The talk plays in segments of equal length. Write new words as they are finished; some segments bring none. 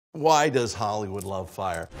Why does Hollywood love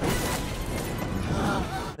fire?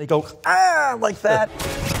 They go, ah, like that.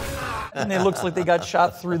 And it looks like they got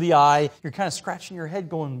shot through the eye. You're kind of scratching your head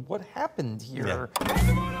going, what happened here? Yeah.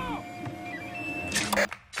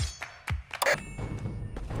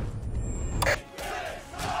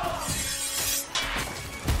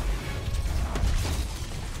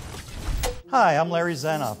 Hi, I'm Larry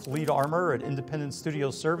Zanoff, lead armor at Independent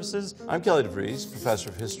Studio Services. I'm Kelly DeVries, professor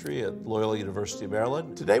of history at Loyola University of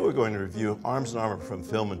Maryland. Today we're going to review arms and armor from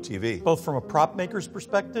film and TV. Both from a prop maker's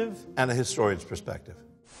perspective And a historian's perspective.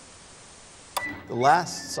 The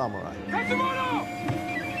Last Samurai.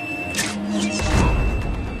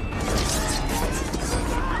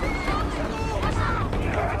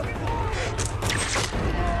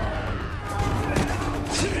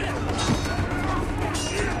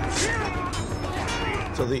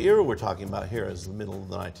 So the era we're talking about here is the middle of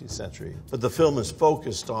the 19th century. But the film is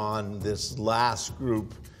focused on this last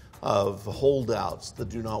group of holdouts that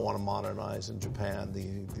do not want to modernize in Japan,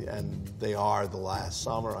 and they are the last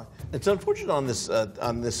samurai. It's unfortunate on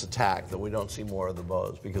this attack that we don't see more of the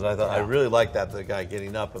bows, because I really like that, the guy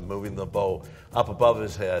getting up and moving the bow up above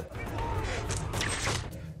his head.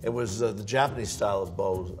 It was the Japanese style of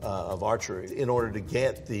bows, of archery, in order to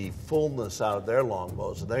get the fullness out of their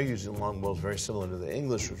longbows, and they're using longbows very similar to the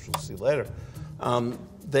English, which we'll see later.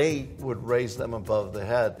 They would raise them above the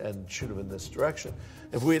head and shoot them in this direction.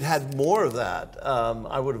 If we had had more of that,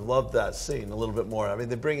 I would have loved that scene a little bit more. I mean,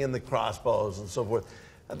 they bring in the crossbows and so forth.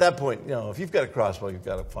 At that point, you know, if you've got a crossbow, you've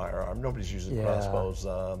got a firearm. Nobody's using crossbows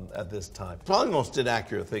at this time. Probably the most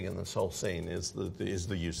inaccurate thing in this whole scene is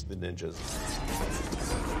the use of the ninjas.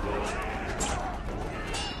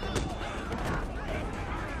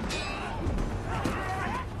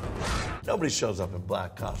 Nobody shows up in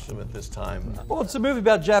black costume at this time. Well, it's a movie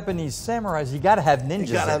about Japanese samurais. You got to have ninjas.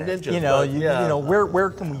 You got to have in it. ninjas. You know, where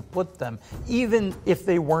can we put them? Even if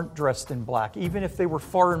they weren't dressed in black, even if they were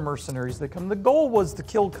foreign mercenaries that come, the goal was to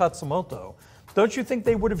kill Katsumoto. Don't you think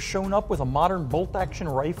they would have shown up with a modern bolt-action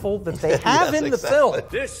rifle that they have in the film?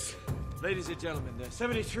 This, ladies and gentlemen, the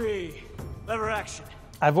 73 lever action.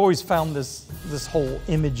 I've always found this whole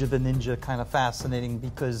image of the ninja kind of fascinating,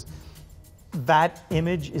 because that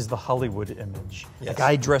image is the Hollywood image. Yes. A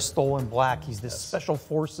guy dressed all in black, he's this special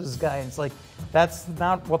forces guy, and it's like, that's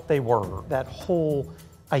not what they were. That whole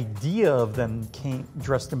idea of them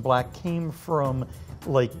dressed in black came from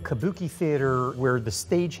like kabuki theater, where the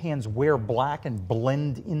stagehands wear black and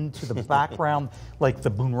blend into the background, like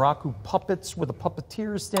the bunraku puppets where the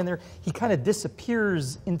puppeteers stand there. He kind of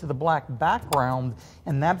disappears into the black background,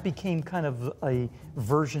 and that became kind of a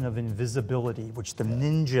version of invisibility, which the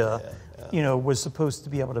ninja, you know, was supposed to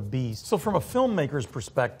be able to be. So from a filmmaker's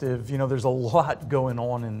perspective, you know, there's a lot going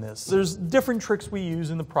on in this. There's different tricks we use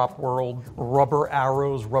in the prop world: rubber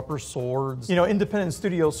arrows, rubber swords. You know, Independent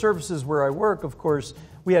Studio Services, where I work, of course,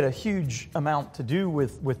 we had a huge amount to do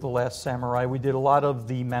with The Last Samurai. We did a lot of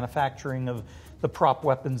the manufacturing of the prop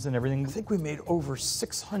weapons and everything. I think we made over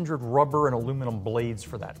 600 rubber and aluminum blades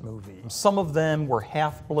for that movie. Some of them were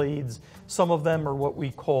half blades. Some of them are what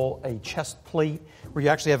we call a chest plate, where you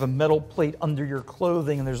actually have a metal plate under your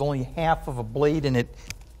clothing and there's only half of a blade and it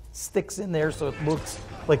sticks in there so it looks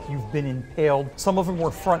like you've been impaled. Some of them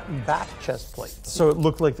were front and back chest plates, so it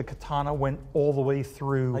looked like the katana went all the way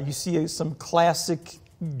through. You see some classic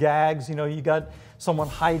gags. You know, you got someone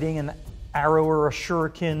hiding an arrow or a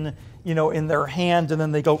shuriken, you know, in their hand, and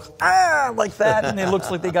then they go, ah, like that, and it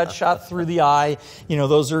looks like they got shot through the eye. You know,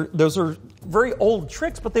 those are very old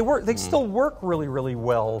tricks, but they still work really, really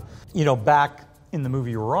well. You know, back in the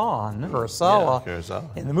movie Ron,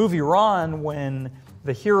 Kurosawa, in the movie Ron, when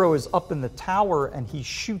the hero is up in the tower and he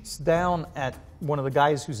shoots down at one of the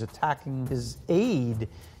guys who's attacking his aide,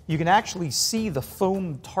 you can actually see the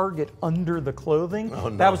foam target under the clothing. Oh,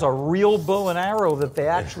 no. That was a real bow and arrow that they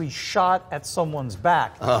actually shot at someone's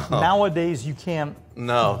back. Nowadays, you can't do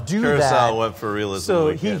that. Kurosawa went for realism. So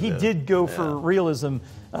he did go for realism.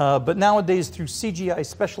 But nowadays, through CGI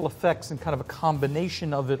special effects and kind of a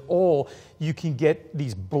combination of it all, you can get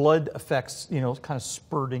these blood effects, you know, kind of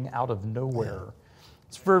spurting out of nowhere. Yeah.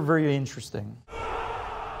 It's very, very interesting.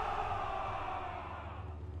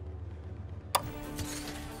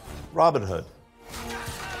 Robin Hood.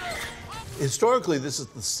 Historically, this is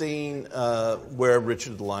the scene where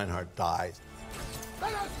Richard the Lionheart dies.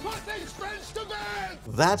 Let us put these friends to bed!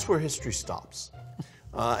 That's where history stops.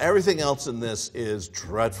 Everything else in this is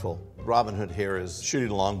dreadful. Robin Hood here is shooting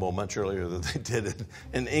a longbow much earlier than they did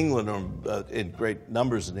in England, or in great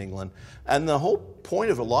numbers in England. And the whole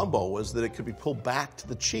point of a longbow was that it could be pulled back to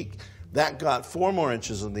the cheek. That got 4 more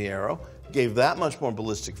inches in the arrow. gave that much more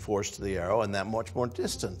ballistic force to the arrow and that much more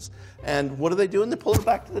distance. And what are they doing? They pull it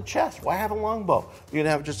back to the chest. Why have a long bow? You can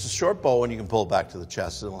have just a short bow and you can pull it back to the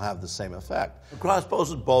chest and it'll have the same effect. The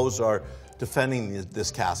crossbows and bows are defending this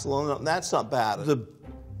castle, and that's not bad. The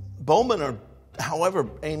bowmen are, however,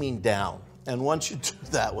 aiming down. And once you do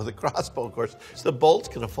that with a crossbow, of course, the bolt's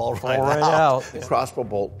going to fall right out. The crossbow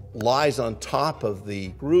bolt lies on top of the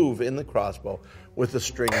groove in the crossbow with the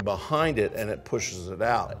string behind it, and it pushes it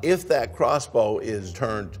out. If that crossbow is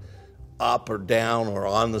turned up or down or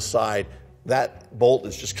on the side, that bolt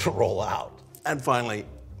is just going to roll out. And finally,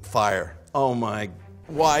 fire. Oh my,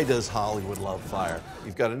 why does Hollywood love fire?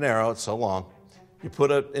 You've got an arrow, it's so long. You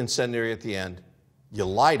put an incendiary at the end, you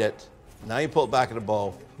light it, now you pull it back in a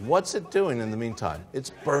bow. What's it doing in the meantime?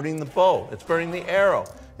 It's burning the bow. It's burning the arrow.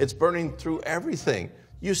 It's burning through everything.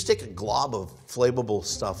 You stick a glob of flammable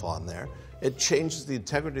stuff on there. It changes the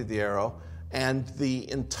integrity of the arrow, and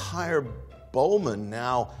the entire bowman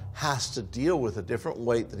now has to deal with a different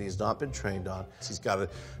weight that he's not been trained on. He's got to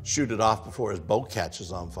shoot it off before his bow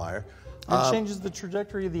catches on fire. It changes the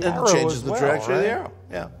trajectory of the arrow. It changes as the well, trajectory of the right? arrow,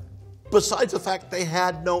 yeah. Besides the fact they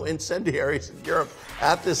had no incendiaries in Europe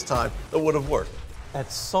at this time that would have worked.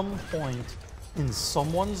 At some point in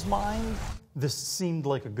someone's mind, this seemed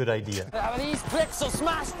like a good idea. These bricks will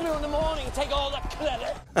smash through in the morning and take all the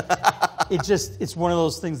credit. It's one of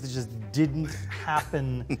those things that just didn't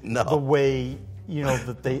happen No. the way,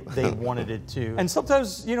 that they wanted it to. And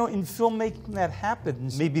sometimes, in filmmaking that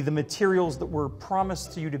happens. Maybe the materials that were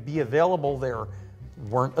promised to you to be available there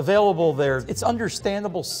weren't available there. It's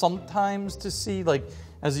understandable sometimes to see, like,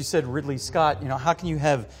 as you said, Ridley Scott, how can you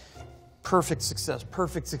have perfect success,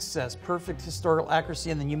 perfect historical accuracy,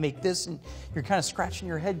 and then you make this and you're kind of scratching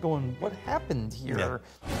your head going, what happened here? Yeah.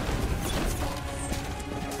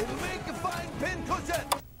 It'll make a fine pin cushion.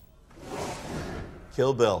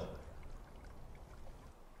 Kill Bill.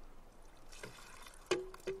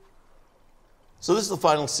 So this is the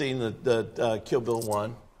final scene that Kill Bill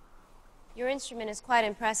 1. Your instrument is quite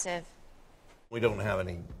impressive. We don't have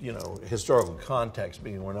any, historical context,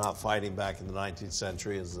 meaning we're not fighting back in the 19th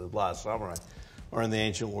century as the Last Samurai or in the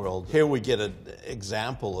ancient world. Here we get an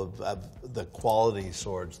example of the quality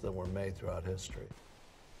swords that were made throughout history.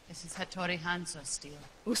 This is Hattori Hanzo steel.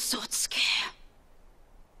 Usotsuke.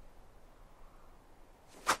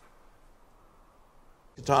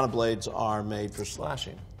 Katana blades are made for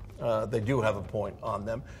slashing. They do have a point on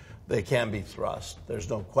them. They can be thrust. There's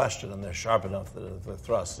no question, and they're sharp enough that if they're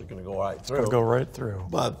thrust, they're going to go right through. Go right through.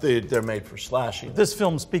 But they're made for slashing. This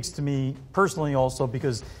film speaks to me personally also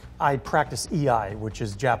because I practice EI, which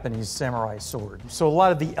is Japanese samurai sword. So a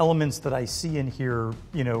lot of the elements that I see in here,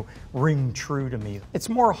 ring true to me. It's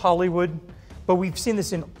more Hollywood, but we've seen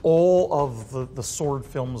this in all of the sword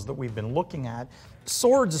films that we've been looking at.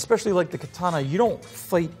 Swords, especially like the katana, you don't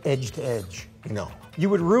fight edge to edge. No. You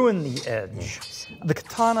would ruin the edge. The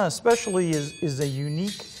katana especially is a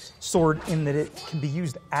unique sword in that it can be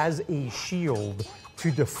used as a shield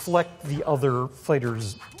to deflect the other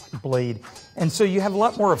fighter's blade. And so you have a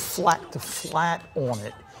lot more of flat to flat on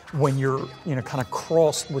it when you're kind of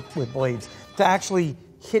crossed with blades. To actually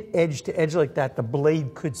hit edge to edge like that, the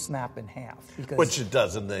blade could snap in half. Which it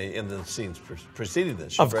does in the scenes preceding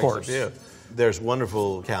this. Of course. There's a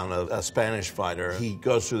wonderful account of a Spanish fighter. He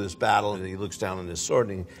goes through this battle and he looks down on his sword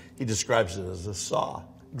and he describes it as a saw.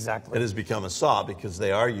 Exactly. It has become a saw because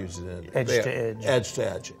they are using it edge to edge. Edge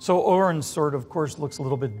to edge. So Oren's sword, of course, looks a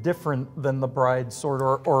little bit different than the bride's sword,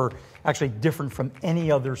 or actually different from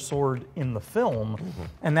any other sword in the film. Mm-hmm.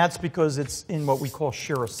 And that's because it's in what we call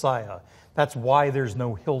shirasaya. That's why there's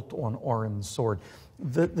no hilt on Oren's sword.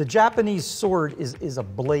 The Japanese sword is a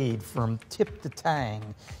blade from tip to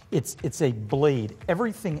tang. It's a blade.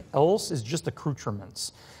 Everything else is just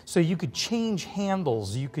accoutrements. So you could change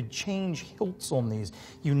handles, you could change hilts on these.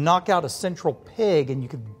 You knock out a central peg and you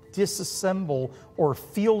could disassemble or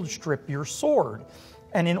field strip your sword.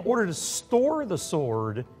 And in order to store the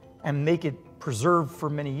sword and make it preserved for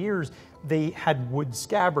many years, they had wood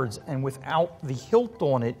scabbards, and without the hilt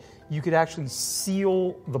on it, you could actually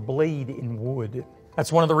seal the blade in wood.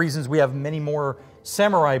 That's one of the reasons we have many more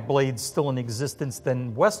samurai blades still in existence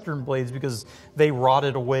than Western blades, because they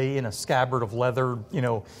rotted away in a scabbard of leather,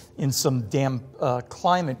 in some damp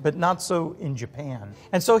climate, but not so in Japan.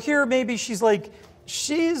 And so here maybe she's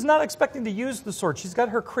not expecting to use the sword. She's got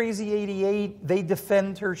her crazy 88. They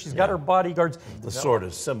defend her. She's got her bodyguards. The sword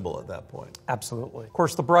is symbol at that point. Absolutely. Of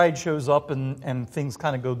course, the bride shows up and things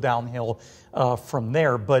kind of go downhill from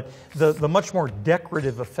there. But the much more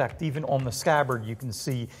decorative effect, even on the scabbard, you can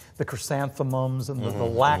see the chrysanthemums and the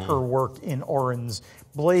lacquer work in Oren's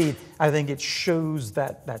blade, I think it shows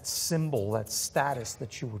that symbol, that status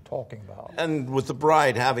that you were talking about. And with the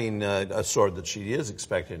bride having a sword that she is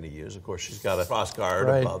expecting to use, of course, she's got a cross guard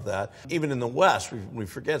above that. Even in the West, we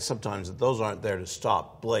forget sometimes that those aren't there to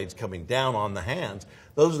stop blades coming down on the hands.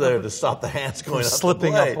 Those are there to stop the hands going up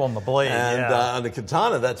slipping the blade. up on the blade. And on the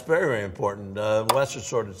katana, that's very, very important. Western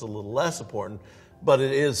sword is a little less important. But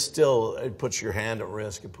it is still, it puts your hand at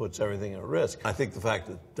risk, it puts everything at risk. I think the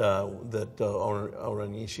fact that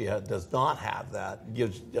Oranishi does not have that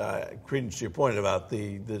gives credence to your point about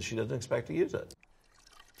that she doesn't expect to use it.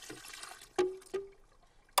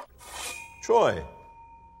 Troy.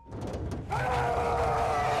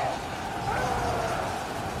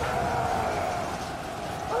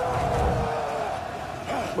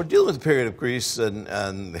 We're dealing with a period of Greece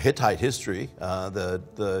and Hittite history,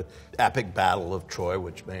 the epic battle of Troy,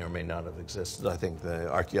 which may or may not have existed. I think the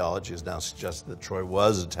archaeology has now suggested that Troy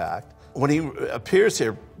was attacked. When he appears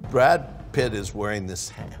here, Brad Pitt is wearing this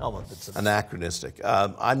helmet that's anachronistic.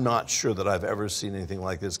 I'm not sure that I've ever seen anything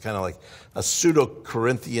like this, kind of like a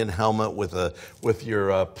pseudo-Corinthian helmet with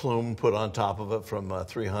your plume put on top of it from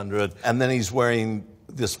 300. And then he's wearing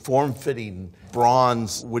this form-fitting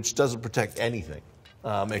bronze, which doesn't protect anything.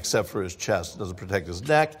 Except for his chest. It doesn't protect his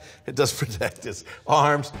neck. It doesn't protect his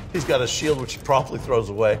arms. He's got a shield, which he promptly throws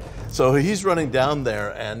away. So he's running down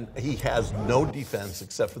there, and he has no defense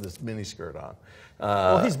except for this miniskirt on.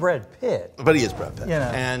 Well, he's Brad Pitt. But he is Brad Pitt. You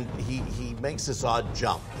know. And he makes this odd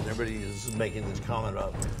jump, and everybody is making this comment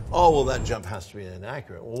about, oh, well, that jump has to be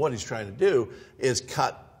inaccurate. Well, what he's trying to do is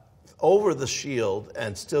cut over the shield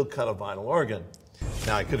and still cut a vital organ.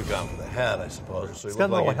 Now, I could have gone for the head, I suppose. So he's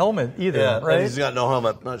got no helmet either, right? And he's got no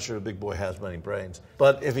helmet. Not sure the big boy has many brains.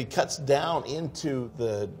 But if he cuts down into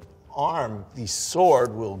the arm, the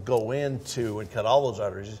sword will go into and cut all those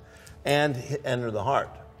arteries and enter the heart.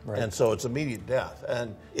 Right. And so it's immediate death.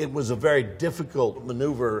 And it was a very difficult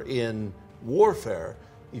maneuver in warfare.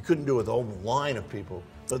 You couldn't do it with a whole line of people.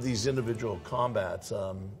 But these individual combats,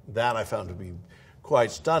 that I found to be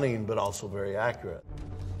quite stunning, but also very accurate.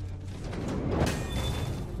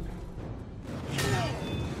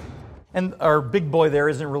 And our big boy there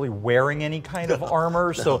isn't really wearing any kind of armor.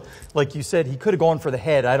 No. So, like you said, he could have gone for the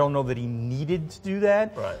head. I don't know that he needed to do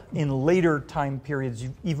that. Right. In later time periods,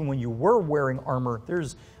 even when you were wearing armor,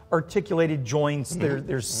 there's articulated joints,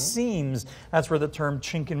 there's seams. That's where the term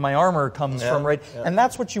chink in my armor comes from, right? Yeah. And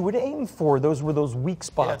that's what you would aim for. Those were those weak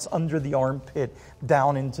spots under the armpit,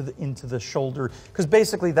 down into the shoulder, because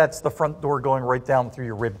basically that's the front door going right down through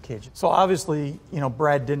your rib cage. So obviously,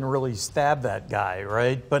 Brad didn't really stab that guy,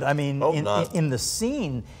 right? But I mean, in the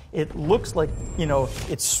scene, it looks like,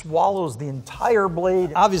 it swallows the entire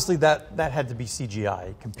blade. Obviously, that had to be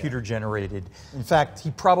CGI, computer generated. In fact,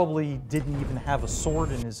 he probably didn't even have a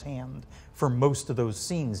sword in his hand for most of those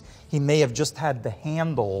scenes. He may have just had the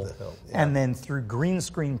handle, and then through green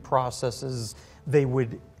screen processes, they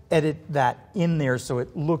would edit that in there so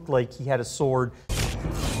it looked like he had a sword.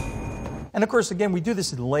 And of course, again, we do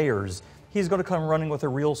this in layers. He's going to come running with a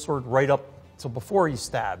real sword right up so before he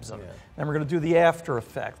stabs him. Then we're going to do the after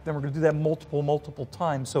effect. Then we're going to do that multiple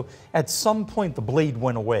times. So at some point, the blade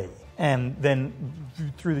went away. And then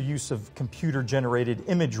through the use of computer-generated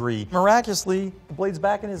imagery, miraculously, the blade's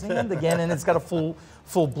back in his hand again, and it's got a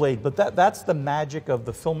full blade. But that's the magic of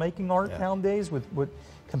the filmmaking art nowadays, with what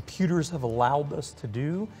computers have allowed us to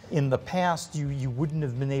do. In the past, you wouldn't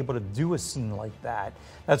have been able to do a scene like that.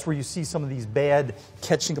 That's where you see some of these bad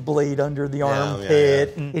catching a blade under the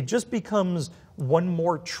armpit. And it just becomes one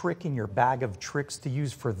more trick in your bag of tricks to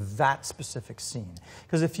use for that specific scene.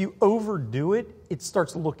 Because if you overdo it, it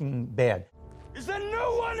starts looking bad. Is there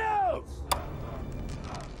no one else?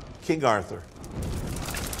 King Arthur.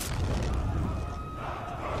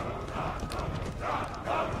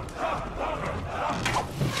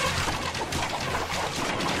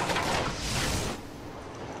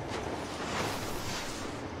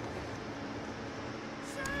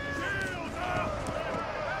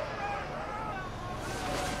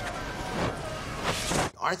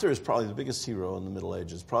 Arthur is probably the biggest hero in the Middle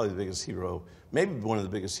Ages, probably the biggest hero, maybe one of the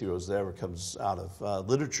biggest heroes that ever comes out of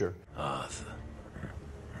literature. Arthur.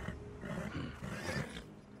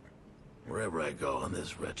 Wherever I go on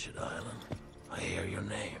this wretched island, I hear your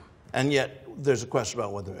name. And yet, there's a question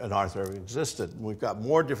about whether an Arthur ever existed. We've got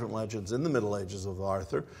more different legends in the Middle Ages of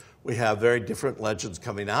Arthur. We have very different legends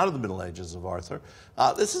coming out of the Middle Ages of Arthur.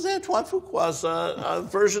 This is Antoine Fuqua's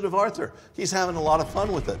version of Arthur. He's having a lot of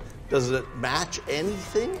fun with it. Does it match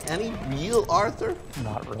anything? Any real Arthur?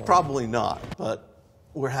 Not really. Probably not, but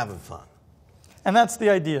we're having fun. And that's the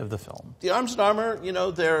idea of the film. The arms and armor, you know,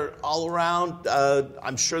 they're all around.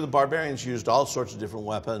 I'm sure the barbarians used all sorts of different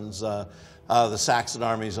weapons. The Saxon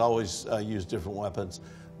armies always used different weapons.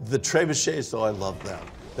 The trebuchets, though, I love them.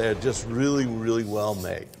 They're just really, really well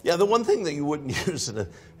made. Yeah, the one thing that you wouldn't use in a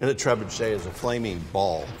trebuchet is a flaming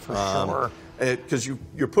ball. For sure. Because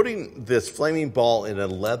you're putting this flaming ball in a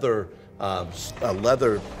leather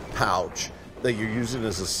pouch that you're using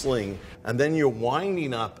as a sling, and then you're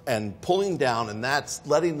winding up and pulling down, and that's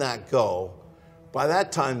letting that go. By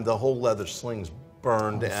that time, the whole leather sling's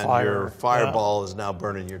burned, and your fireball is now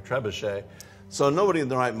burning your trebuchet. So nobody in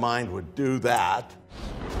their right mind would do that.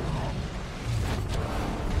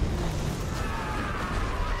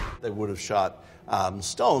 They would have shot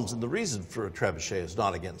stones, and the reason for a trebuchet is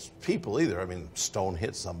not against people either. I mean, stone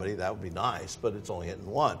hits somebody, that would be nice, but it's only hitting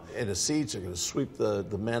one. In a siege, they're going to sweep the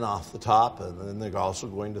men off the top, and then they're also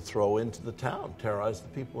going to throw into the town, terrorize the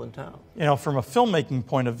people in town. You know, from a filmmaking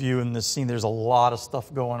point of view in this scene, there's a lot of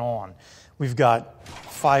stuff going on. We've got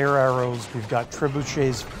fire arrows, we've got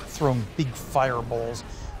trebuchets throwing big fireballs,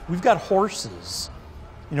 we've got horses.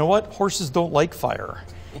 You know what? Horses don't like fire.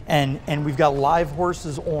 And we've got live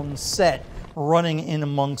horses on set running in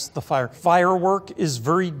amongst the fire. Firework is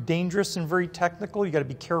very dangerous and very technical. You got to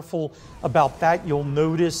be careful about that. You'll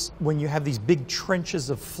notice when you have these big trenches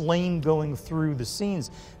of flame going through the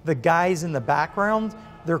scenes, the guys in the background,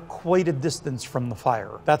 they're quite a distance from the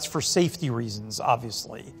fire. That's for safety reasons,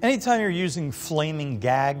 obviously. Anytime you're using flaming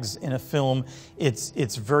gags in a film, it's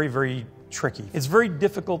very, very tricky. It's very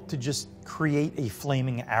difficult to just create a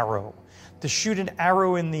flaming arrow. To shoot an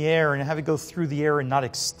arrow in the air and have it go through the air and not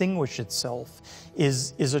extinguish itself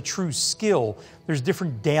is a true skill. There's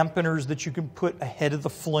different dampeners that you can put ahead of the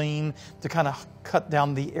flame to kind of cut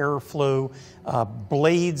down the airflow.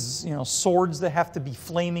 Blades, you know, swords that have to be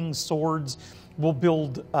flaming swords. We'll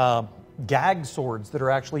build gag swords that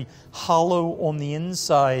are actually hollow on the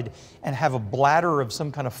inside and have a bladder of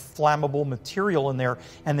some kind of flammable material in there,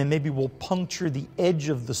 and then maybe we'll puncture the edge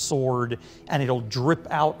of the sword and it'll drip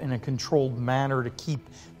out in a controlled manner to keep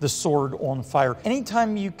the sword on fire.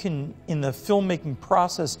 Anytime you can, in the filmmaking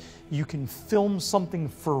process, you can film something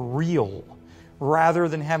for real rather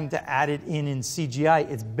than having to add it in CGI,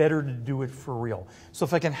 it's better to do it for real. So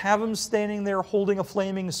if I can have him standing there holding a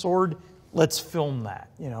flaming sword, let's film that,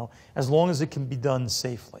 you know, as long as it can be done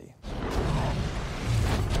safely.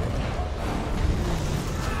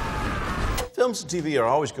 Films and TV are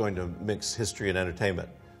always going to mix history and entertainment.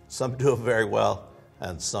 Some do it very well,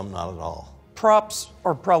 and some not at all. Props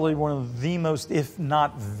are probably one of the most, if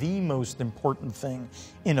not the most important thing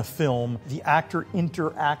in a film. The actor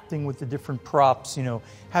interacting with the different props, you know,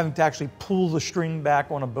 having to actually pull the string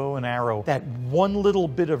back on a bow and arrow. That one little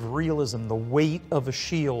bit of realism, the weight of a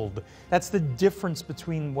shield, that's the difference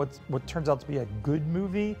between what turns out to be a good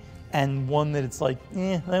movie and one that it's like,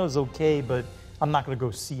 that was okay, but I'm not going to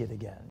go see it again.